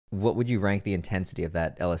what would you rank the intensity of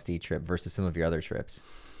that LSD trip versus some of your other trips?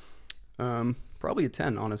 Probably a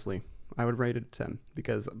 10, honestly. I would rate it a 10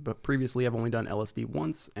 because previously I've only done LSD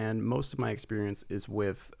once, and most of my experience is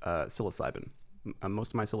with psilocybin. Most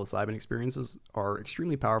of my psilocybin experiences are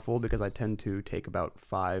extremely powerful because I tend to take about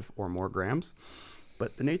 5 or more grams.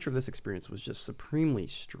 But the nature of this experience was just supremely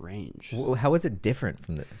strange. How is it different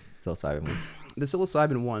from the psilocybin ones? The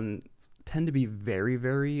psilocybin ones tend to be very,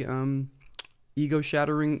 very ego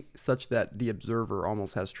shattering, such that the observer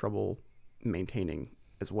almost has trouble maintaining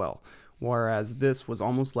as well. Whereas this was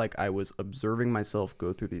almost like I was observing myself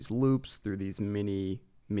go through these loops, through these mini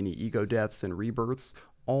ego deaths and rebirths,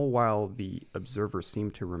 all while the observer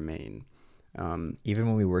seemed to remain. Even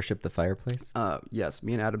when we worship the fireplace? Yes,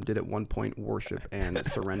 me and Adam did at one point worship and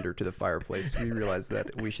surrender to the fireplace. We realized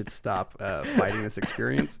that we should stop fighting this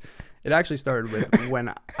experience. It actually started with when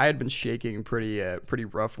I had been shaking pretty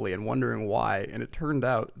roughly and wondering why, and it turned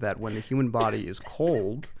out that when the human body is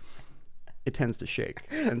cold, it tends to shake.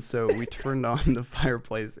 And so we turned on the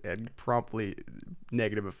fireplace and promptly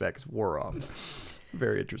negative effects wore off.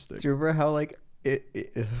 Very interesting. Do you remember how like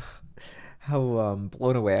how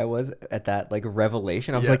blown away I was at that like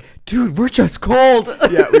revelation? I was like, dude, we're just cold.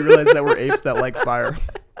 Yeah, we realized that we're apes that like fire.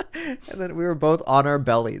 And then we were both on our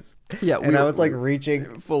bellies. Yeah, and I was like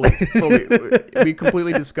reaching fully. We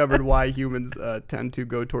completely discovered why humans tend to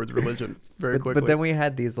go towards religion very quickly. But then we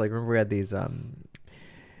had these remember we had these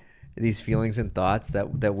feelings and thoughts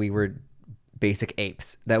that we were basic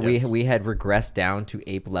apes, that we had regressed down to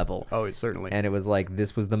ape level. Oh, certainly. And it was like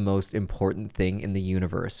this was the most important thing in the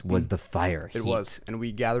universe was the fire. It was, and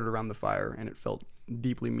we gathered around the fire, and it felt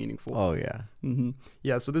deeply meaningful. Oh yeah.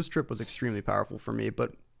 Yeah. So this trip was extremely powerful for me,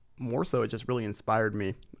 but more so, it just really inspired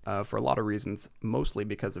me for a lot of reasons. Mostly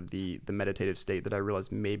because of the meditative state that I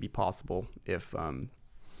realized may be possible if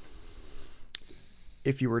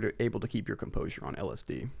you were able to keep your composure on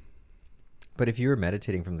LSD. But if you were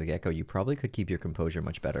meditating from the get-go, you probably could keep your composure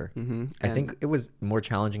much better. I think it was more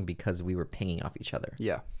challenging because we were pinging off each other.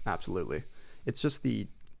 Yeah, absolutely. It's just the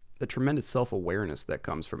tremendous self-awareness that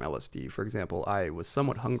comes from LSD. For example, I was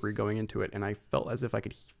somewhat hungry going into it, and I felt as if I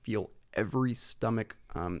could feel every stomach,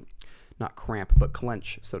 not cramp, but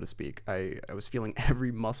clench, so to speak. I was feeling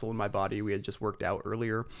every muscle in my body. We had just worked out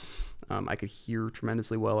earlier. I could hear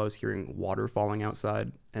tremendously well. I was hearing water falling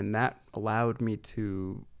outside, and that allowed me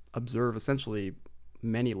to observe essentially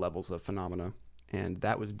many levels of phenomena, and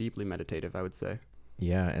that was deeply meditative, I would say.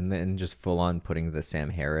 Yeah, and then just full on putting the Sam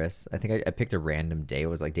Harris. I think I picked a random day. It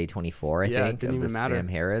was like day 24, I think, it didn't of the even matter. Sam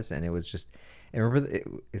Harris, and it was just. I remember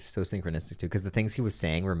it's so synchronistic too, because the things he was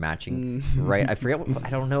saying were matching. Right, I forget. I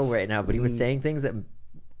don't know right now, but he was saying things that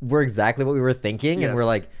were exactly what we were thinking, and we're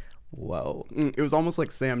like, whoa. It was almost like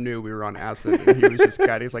Sam knew we were on acid, and he was just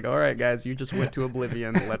guiding. He's like, all right, guys, you just went to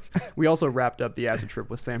oblivion. We also wrapped up the acid trip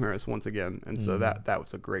with Sam Harris once again, and so that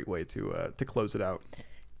was a great way to close it out.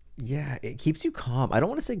 Yeah, it keeps you calm. I don't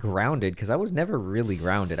want to say grounded because I was never really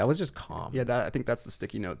grounded. I was just calm. Yeah, I think that's the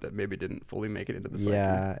sticky note that maybe didn't fully make it into the psyche.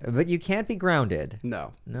 Yeah, but you can't be grounded.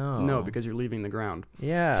 No, because you're leaving the ground.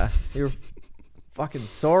 Yeah, you're fucking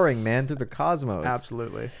soaring, man, through the cosmos.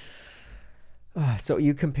 Absolutely. So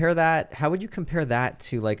you compare that, how would you compare that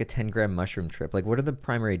to like a 10-gram mushroom trip? Like what are the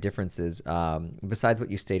primary differences besides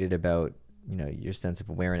what you stated about, your sense of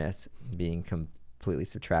awareness being completely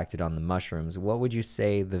subtracted on the mushrooms? What would you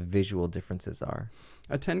say the visual differences are?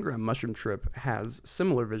 A 10-gram mushroom trip has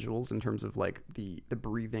similar visuals in terms of like the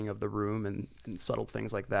breathing of the room and subtle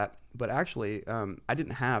things like that. But actually, I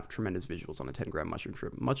didn't have tremendous visuals on a 10-gram mushroom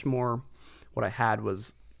trip. Much more what I had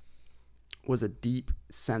was a deep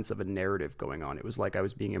sense of a narrative going on. It was like I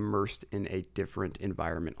was being immersed in a different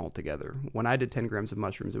environment altogether. When I did 10 grams of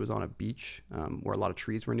mushrooms, it was on a beach where a lot of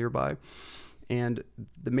trees were nearby. And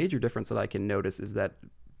the major difference that I can notice is that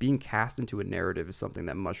being cast into a narrative is something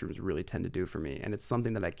that mushrooms really tend to do for me. And it's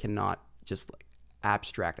something that I cannot just like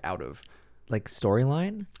abstract out of. Like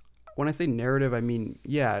storyline? When I say narrative, I mean,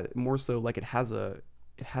 yeah, more so like it has a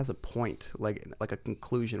point, like a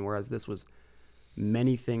conclusion, whereas this was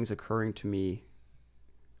many things occurring to me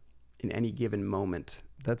in any given moment.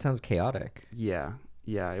 That sounds chaotic. Yeah,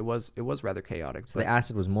 it was rather chaotic. So the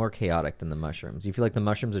acid was more chaotic than the mushrooms. You feel like the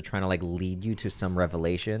mushrooms are trying to like lead you to some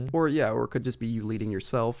revelation? Or it could just be you leading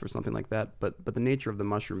yourself or something like that. But the nature of the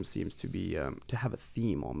mushrooms seems to be to have a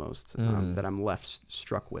theme almost that I'm left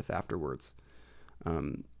struck with afterwards.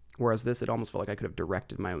 Whereas this, it almost felt like I could have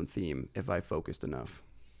directed my own theme if I focused enough.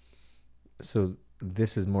 So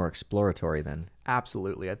this is more exploratory then?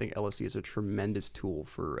 Absolutely. I think LSD is a tremendous tool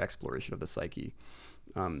for exploration of the psyche.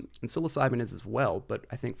 And psilocybin is as well, but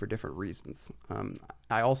I think for different reasons.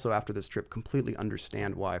 I also, after this trip, completely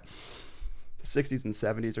understand why the 60s and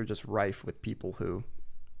 70s are just rife with people who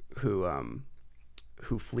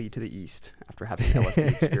flee to the East after having an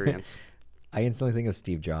LSD experience. I instantly think of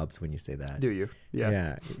Steve Jobs when you say that. Do you?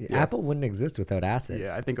 Yeah. Apple wouldn't exist without acid.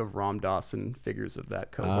 Yeah, I think of Ram Dass and figures of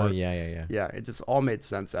that cohort. Oh, yeah. Yeah, it just all made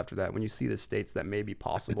sense after that. When you see the states that may be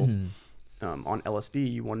possible on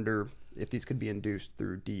LSD, you wonder if these could be induced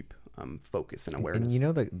through deep focus and awareness. And you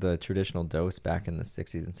know, the traditional dose back in the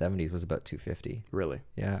 60s and 70s was about 250. Really?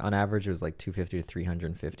 Yeah, on average it was like 250 to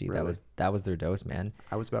 350. Really? That was their dose, man.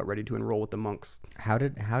 I was about ready to enroll with the monks. How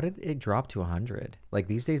did it drop to 100? Like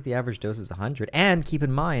these days the average dose is 100. And keep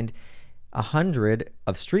in mind, 100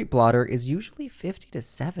 of street blotter is usually 50 to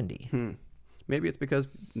 70. Maybe it's because,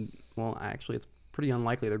 well, actually it's pretty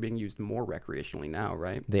unlikely they're being used more recreationally now,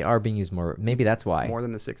 right? They are being used more. Maybe that's why. More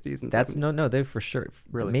than the 60s and that's 70s? No, they for sure.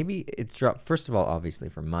 Really? Maybe it's dropped. First of all, obviously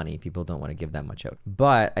for money, people don't want to give that much out.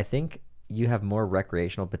 But I think you have more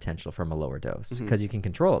recreational potential from a lower dose because you can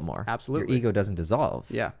control it more. Absolutely. Your ego doesn't dissolve.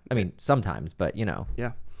 Yeah. I mean, sometimes, but you know.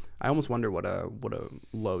 Yeah. I almost wonder what a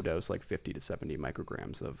low dose, like 50 to 70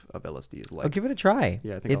 micrograms of LSD is like. I'll give it a try.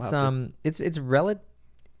 Yeah, I think it's I'll have to. it's relative.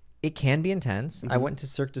 It can be intense. I went to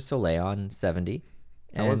Cirque du Soleil on 70.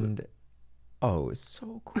 How was it? Oh, it was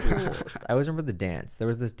so cool. I always remember the dance. There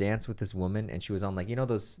was this dance with this woman, and she was on like, you know,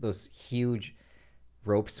 those huge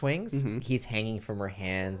rope swings. He's hanging from her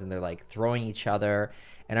hands, and they're like throwing each other.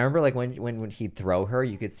 And I remember like when he'd throw her,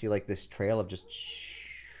 you could see like this trail of just.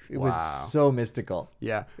 It was so mystical.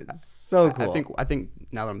 Yeah, it's so cool. I think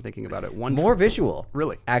now that I'm thinking about it, more visual,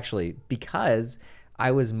 really, actually, because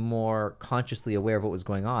I was more consciously aware of what was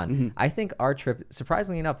going on. I think our trip,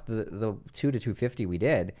 surprisingly enough, the 2 to 250 we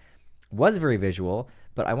did was very visual,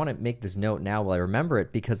 but I want to make this note now while I remember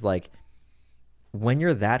it, because like when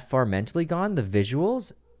you're that far mentally gone, the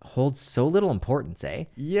visuals hold so little importance, eh?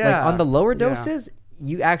 Yeah. Like on the lower doses,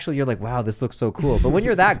 you're like, wow, this looks so cool. But when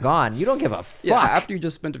you're that gone, you don't give a fuck. Yeah, after you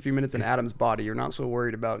just spent a few minutes in Adam's body, you're not so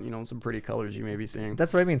worried about, some pretty colors you may be seeing.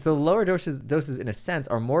 That's what I mean. So the lower doses in a sense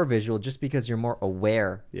are more visual just because you're more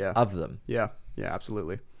aware of them. Yeah,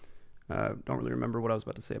 absolutely. Don't really remember what I was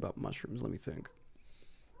about to say about mushrooms. Let me think.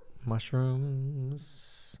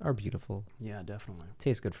 Mushrooms are beautiful. Yeah, definitely.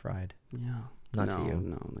 Taste good fried. Yeah. Not to you.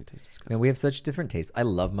 No, they taste disgusting. And we have such different tastes. I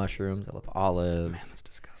love mushrooms. I love olives. Man, that's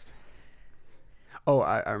disgusting. Oh,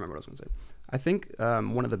 I remember what I was going to say. I think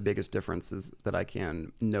one of the biggest differences that I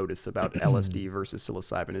can notice about LSD versus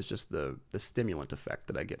psilocybin is just the stimulant effect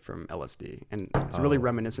that I get from LSD. And it's really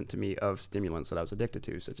reminiscent to me of stimulants that I was addicted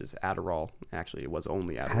to, such as Adderall. Actually, it was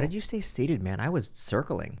only Adderall. How did you stay seated, man? I was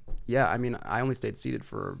circling. Yeah, I mean, I only stayed seated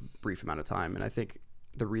for a brief amount of time. And I think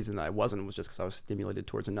the reason that I wasn't was just because I was stimulated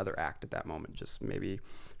towards another act at that moment, just maybe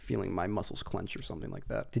feeling my muscles clench or something like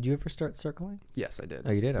that. Did you ever start circling? Yes, I did.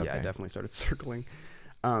 Oh, you did? Okay. Yeah, I definitely started circling.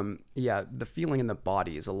 Yeah, the feeling in the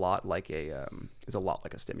body is a lot like a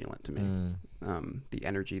stimulant to me. The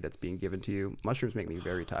energy that's being given to you. Mushrooms make me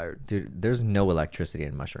very tired. Dude, there's no electricity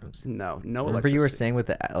in mushrooms. No Remember electricity. you were saying with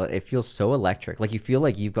it feels so electric. Like you feel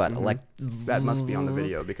like you've got That must be on the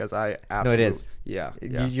video because I absolutely... No, it is. Yeah.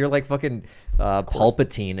 You're like fucking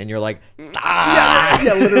Palpatine, and you're like,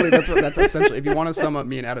 yeah, literally. That's essentially. If you want to sum up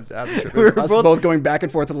me and Adam's acid trip, it was us both going back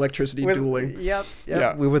and forth with electricity dueling. Yep.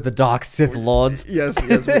 Yeah. We were the Dark Sith Lords. Yes,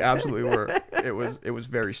 we absolutely were. It was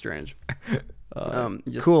very strange.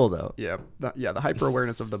 Cool though. Yeah, the hyper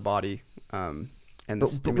awareness of the body. And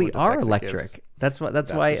but we are electric. That's why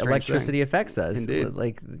the electricity thing. affects us. Indeed.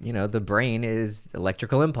 Like the brain is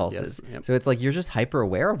electrical impulses. Yes, yep. So it's like you're just hyper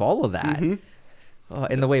aware of all of that.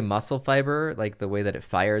 And the way muscle fiber, like the way that it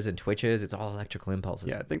fires and twitches, it's all electrical impulses.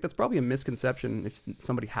 Yeah, I think that's probably a misconception if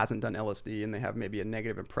somebody hasn't done LSD and they have maybe a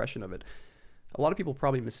negative impression of it. A lot of people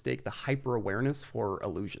probably mistake the hyper awareness for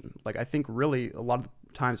illusion. Like I think really a lot of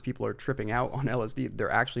times people are tripping out on LSD. They're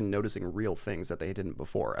actually noticing real things that they didn't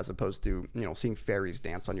before, as opposed to seeing fairies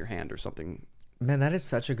dance on your hand or something. Man, that is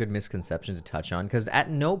such a good misconception to touch on, because at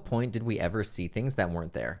no point did we ever see things that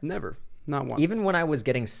weren't there. Never, not once. Even when I was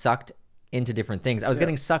getting sucked into different things, I was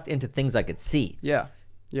getting sucked into things I could see.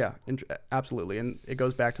 Yeah, absolutely. And it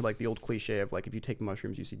goes back to like the old cliche of like if you take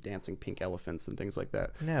mushrooms, you see dancing pink elephants and things like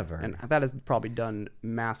that. Never. And that has probably done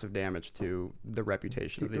massive damage to the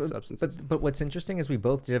reputation of these substances. But what's interesting is we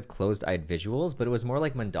both did have closed-eyed visuals, but it was more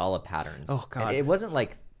like mandala patterns. Oh God! And it wasn't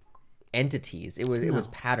like entities. It was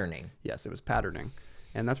patterning. Yes, it was patterning,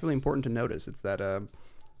 and that's really important to notice. It's that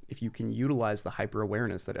if you can utilize the hyper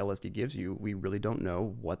awareness that LSD gives you, we really don't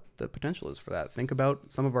know what the potential is for that. Think about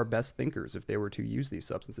some of our best thinkers if they were to use these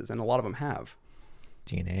substances, and a lot of them have.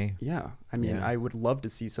 DNA. Yeah. I mean, Yeah. I would love to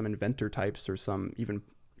see some inventor types or some even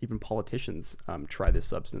politicians try this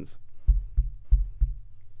substance.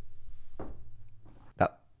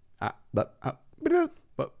 But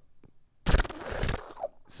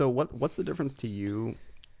so what's the difference to you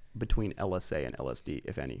between LSA and LSD,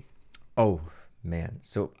 if any? Oh man,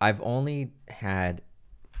 so I've only had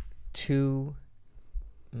two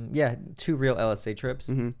real LSA trips,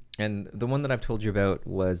 and the one that I've told you about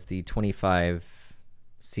was the 25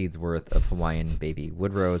 seeds worth of Hawaiian baby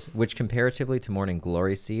wood rose, which comparatively to morning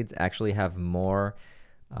glory seeds actually have more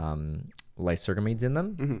lysergamides in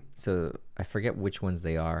them. So I forget which ones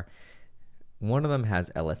they are. One of them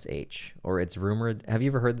has LSH, or it's rumored. Have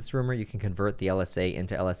you ever heard this rumor? You can convert the LSA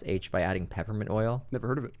into LSH by adding peppermint oil. Never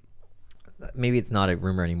heard of it. Maybe it's not a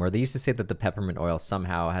rumor anymore. They used to say that the peppermint oil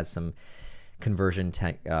somehow has some conversion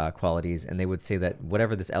qualities, and they would say that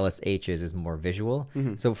whatever this LSH is more visual.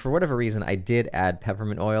 So for whatever reason, I did add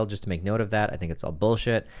peppermint oil just to make note of that. I think it's all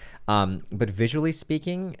bullshit. But visually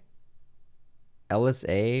speaking,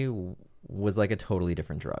 LSA was like a totally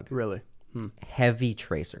different drug. Really? Heavy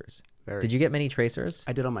tracers. Very. Did you get many tracers?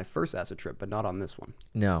 I did on my first acid trip, but not on this one.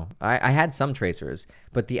 No, I had some tracers,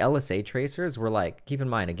 but the LSA tracers were like, keep in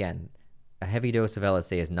mind, again, a heavy dose of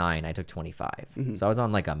LSA is 9. I took 25. So I was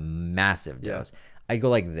on like a massive dose. I'd go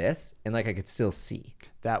like this, and like I could still see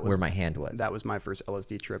where my hand was. That was my first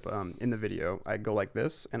LSD trip. In the video, I'd go like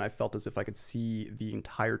this, and I felt as if I could see the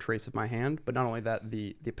entire trace of my hand. But not only that,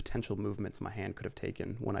 the potential movements my hand could have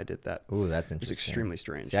taken when I did that. Ooh, that's interesting. It was extremely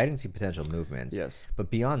strange. See, I didn't see potential movements. Yes. But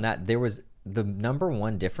beyond that, there was the number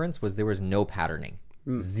one difference was there was no patterning.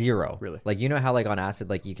 Zero. Really? Like, you know how like on acid,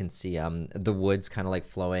 like you can see the woods kind of like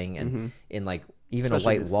flowing, and in like even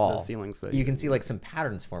Especially a white wall, the ceilings that you can see like some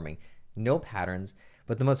patterns forming. No patterns.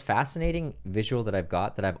 But the most fascinating visual that I've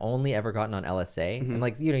got, that I've only ever gotten on LSA, and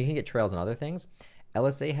like, you know, you can get trails and other things.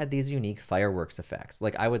 LSA had these unique fireworks effects.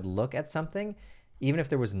 Like, I would look at something, even if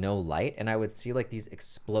there was no light, and I would see like these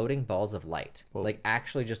exploding balls of light, like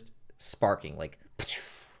actually just sparking, like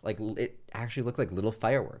it actually looked like little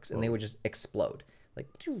fireworks, and they would just explode. Like,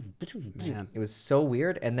 Man. it was so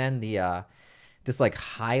weird. And then the this like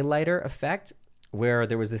highlighter effect, where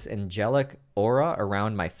there was this angelic aura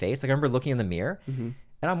around my face. Like, I remember looking in the mirror, and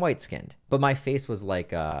I'm white skinned, but my face was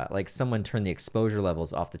like someone turned the exposure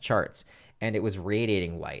levels off the charts, and it was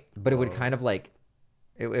radiating white, but it would kind of like,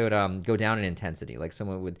 it would go down in intensity. Like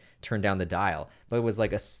someone would turn down the dial, but it was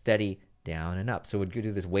like a steady down and up. So it would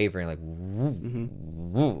do this wavering, like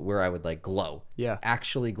where I would like glow,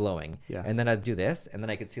 actually glowing. And then I'd do this, and then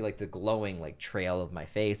I could see like the glowing like trail of my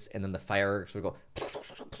face, and then the fireworks would go.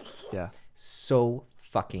 So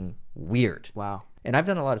fucking weird. Wow. And I've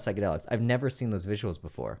done a lot of psychedelics. I've never seen those visuals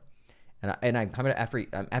before, and I'm kind of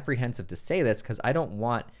I'm apprehensive to say this because I don't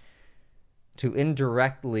want to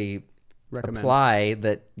indirectly apply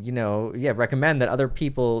that, you know, recommend that other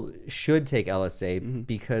people should take LSA,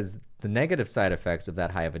 because the negative side effects of that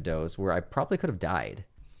high of a dose, where I probably could have died.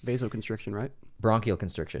 Vasoconstriction, right? Bronchial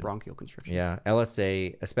constriction. Bronchial constriction. Yeah,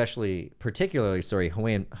 LSA, particularly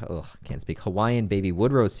Hawaiian baby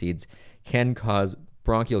wood rose seeds can cause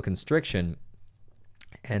bronchial constriction.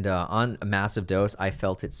 And on a massive dose, I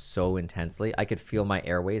felt it so intensely. I could feel my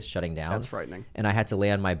airways shutting down. That's frightening. And I had to lay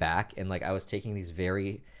on my back, and like I was taking these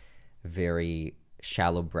very, very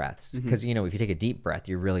shallow breaths, because you know, if you take a deep breath,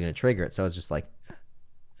 you're really going to trigger it. So I was just like,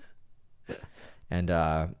 and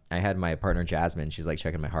I had my partner Jasmine. She's like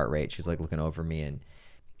checking my heart rate. She's like looking over me, and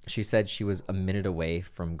she said she was a minute away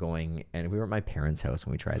from going. And we were at my parents' house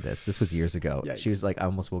when we tried this. This was years ago. Yikes. She was like, I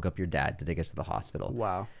almost woke up your dad to take us to the hospital.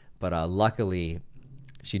 Wow. But luckily,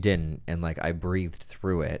 she didn't, and like I breathed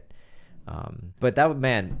through it. But that,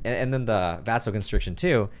 man, and then the vasoconstriction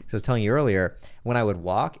too. Because I was telling you earlier, when I would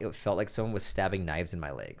walk, it felt like someone was stabbing knives in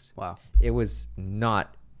my legs. Wow. It was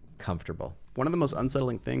not comfortable. One of the most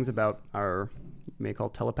unsettling things about our, you may call,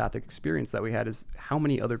 telepathic experience that we had is how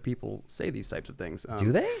many other people say these types of things.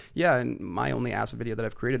 Do they? Yeah, and my only acid video that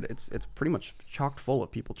I've created, it's pretty much chocked full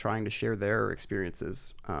of people trying to share their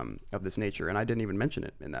experiences of this nature, and I didn't even mention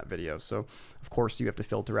it in that video. So, of course, you have to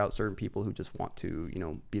filter out certain people who just want to, you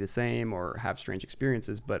know, be the same or have strange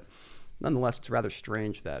experiences, but nonetheless, it's rather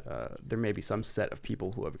strange that there may be some set of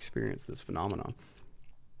people who have experienced this phenomenon.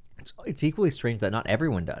 It's equally strange that not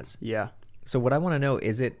everyone does. Yeah. So what I want to know,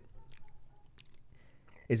 is it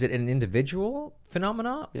an individual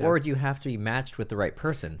phenomena, or do you have to be matched with the right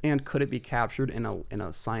person? And could it be captured in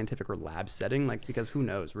a scientific or lab setting? Like, because who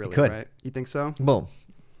knows, really, could. right? You think so? Well,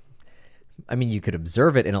 I mean, you could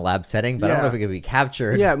observe it in a lab setting, but I don't know if it could be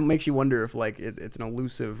captured. Yeah, it makes you wonder if like it's an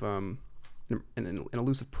elusive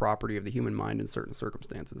property of the human mind in certain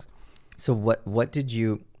circumstances. So what did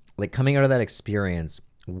you, like, coming out of that experience,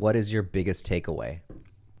 what is your biggest takeaway?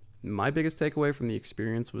 My biggest takeaway from the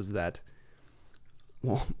experience was that,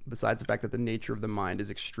 well, besides the fact that the nature of the mind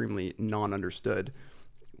is extremely non-understood,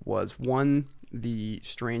 was one, the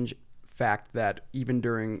strange fact that even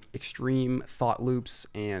during extreme thought loops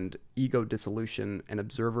and ego dissolution, an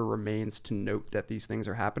observer remains to note that these things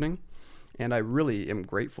are happening. And I really am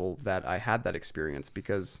grateful that I had that experience,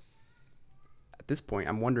 because at this point,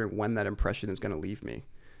 I'm wondering when that impression is going to leave me.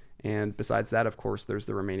 And besides that, of course, there's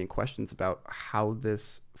the remaining questions about how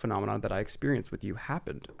this phenomenon that I experienced with you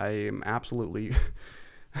happened. I am absolutely,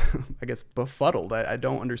 I guess, befuddled. I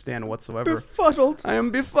don't understand whatsoever. Befuddled. I am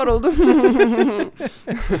befuddled.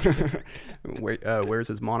 Wait, where's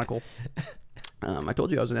his monocle? I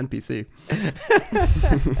told you I was an NPC.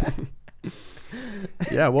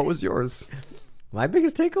 Yeah, what was yours? My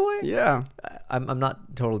biggest takeaway? Yeah. I'm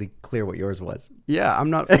not totally clear what yours was. Yeah, I'm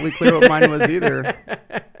not fully clear what mine was either.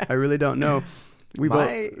 I really don't know.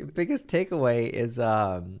 My biggest takeaway is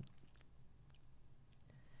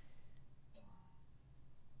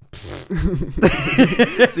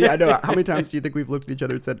see, I know. How many times do you think we've looked at each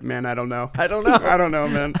other and said, "Man, I don't know. I don't know. I don't know,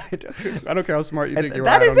 man. I don't care how smart you think you are."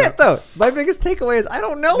 That is it, though. My biggest takeaway is I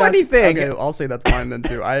don't know anything. Okay, I'll say that's mine then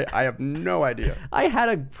too. I have no idea. I had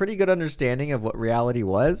a pretty good understanding of what reality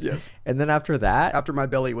was. Yes. And then after that, after my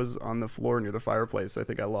belly was on the floor near the fireplace, I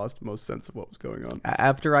think I lost most sense of what was going on.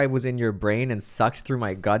 After I was in your brain and sucked through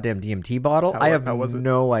my goddamn DMT bottle, I have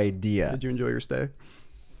no idea. Did you enjoy your stay?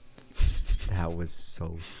 That was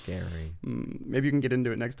so scary. Maybe you can get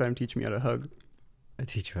into it next time. Teach me how to hug. I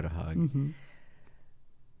teach you how to hug. Mm-hmm.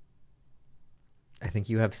 I think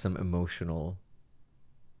you have some emotional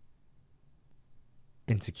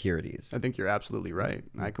insecurities. I think you're absolutely right.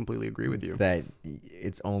 I completely agree with you. That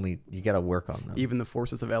it's only, you got to work on them. Even the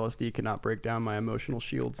forces of LSD cannot break down my emotional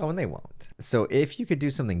shields. Oh, and they won't. So if you could do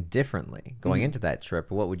something differently going into that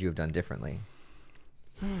trip, what would you have done differently?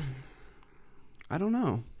 I don't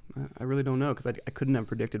know. I really don't know, because I couldn't have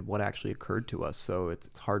predicted what actually occurred to us, so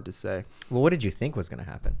it's hard to say. Well, what did you think was going to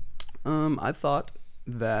happen? I thought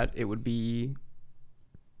that it would be,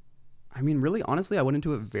 I mean, really, honestly, I went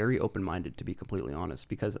into it very open-minded, to be completely honest,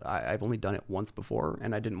 because I've only done it once before,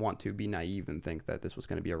 and I didn't want to be naive and think that this was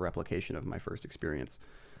going to be a replication of my first experience.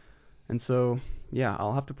 And so, yeah,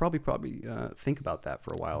 I'll have to probably think about that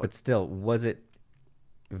for a while. But still, was it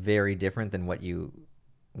very different than what you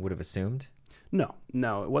would have assumed?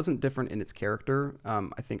 No, it wasn't different in its character.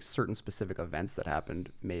 I think certain specific events that happened,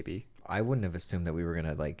 maybe. I wouldn't have assumed that we were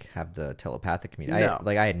gonna like have the telepathic community. No.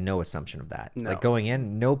 I had no assumption of that. No. Like going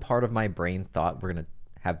in, no part of my brain thought we're gonna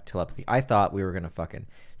have telepathy. I thought we were gonna fucking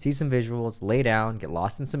see some visuals, lay down, get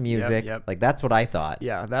lost in some music. Yep. Like that's what I thought.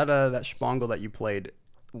 Yeah, that spangle that you played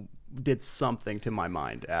did something to my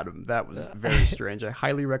mind, Adam. That was very strange. I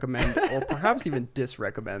highly recommend, or perhaps even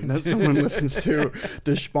disrecommend, that someone listens to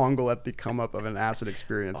the spangle at the come up of an acid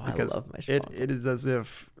experience, because I love my spangle. it is as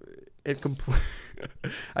if it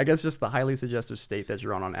I guess just the highly suggestive state that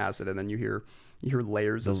you're on acid, and then you hear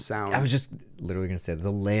layers of sound. I was just literally gonna say the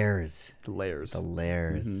layers. The layers.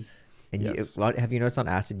 Mm-hmm. And Yes. have you noticed on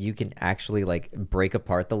acid you can actually like break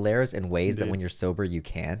apart the layers in ways that Indeed. when you're sober you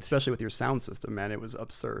can't? Especially with your sound system, man. It was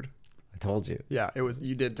absurd. I told you. Yeah, it was.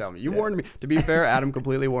 You did tell me. You warned me. To be fair, Adam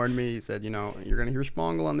completely warned me. He said, you're going to hear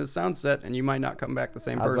Spangle on this sound set, and you might not come back the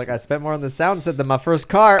same I was person. like, I spent more on the sound set than my first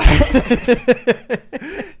car.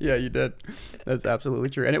 Yeah, you did. That's absolutely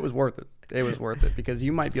true. And it was worth it. It was worth it, because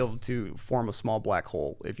you might be able to form a small black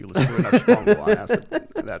hole if you listen to enough Spangle on acid.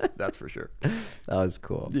 That's for sure. That was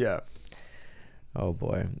cool. Yeah. Oh,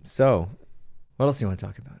 boy. So what else do you want to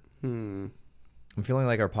talk about? I'm feeling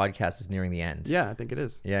like our podcast is nearing the end. Yeah, I think it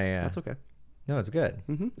is. Yeah. That's okay. No, it's good.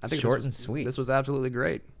 I think Short and sweet. This was absolutely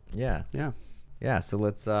great. Yeah. Yeah. So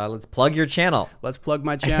let's plug your channel. Let's plug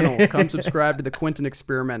my channel. Come subscribe to the Quentin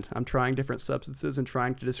Experiment. I'm trying different substances and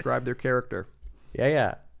trying to describe their character.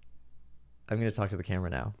 Yeah. I'm going to talk to the camera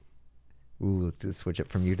now. Ooh, let's do the switch up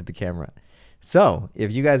from you to the camera. So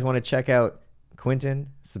if you guys want to check out Quentin,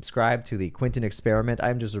 subscribe to the Quentin Experiment.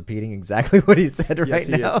 I'm just repeating exactly what he said right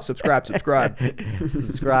now. Is. Subscribe.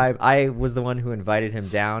 Subscribe. I was the one who invited him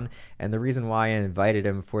down, and the reason why I invited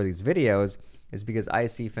him for these videos is because I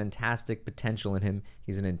see fantastic potential in him.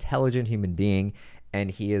 He's an intelligent human being, and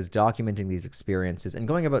he is documenting these experiences and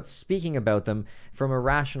going about speaking about them from a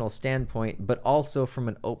rational standpoint, but also from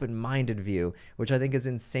an open-minded view, which I think is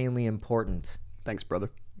insanely important. Thanks, brother.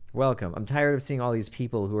 Welcome. I'm tired of seeing all these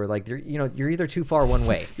people who are like, you're either too far one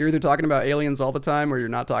way. You're either talking about aliens all the time, or you're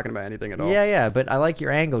not talking about anything at all. Yeah, but I like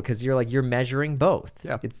your angle, because you're measuring both.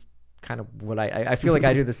 Yeah. It's kind of what I feel like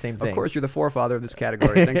I do the same thing. Of course, you're the forefather of this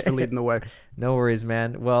category. Thanks for leading the way. No worries,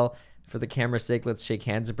 man. Well, for the camera's sake, let's shake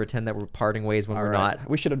hands and pretend that we're parting ways when we're not.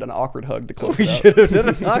 We should have done an awkward hug to close We it out. should have done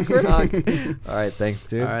an awkward hug. All right, thanks,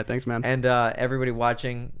 dude. All right, thanks, man. And everybody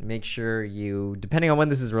watching, make sure you, depending on when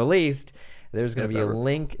this is released, there's going to be a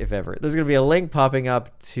link, if ever, there's going to be a link popping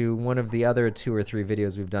up to one of the other 2 or 3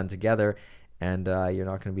 videos we've done together. And you're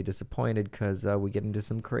not going to be disappointed because we get into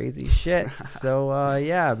some crazy shit. So,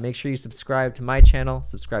 yeah, make sure you subscribe to my channel,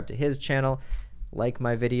 subscribe to his channel, like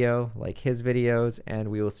my video, like his videos,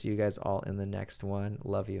 and we will see you guys all in the next one.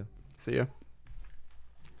 Love you. See ya.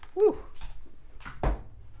 Woo.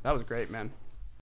 That was great, man.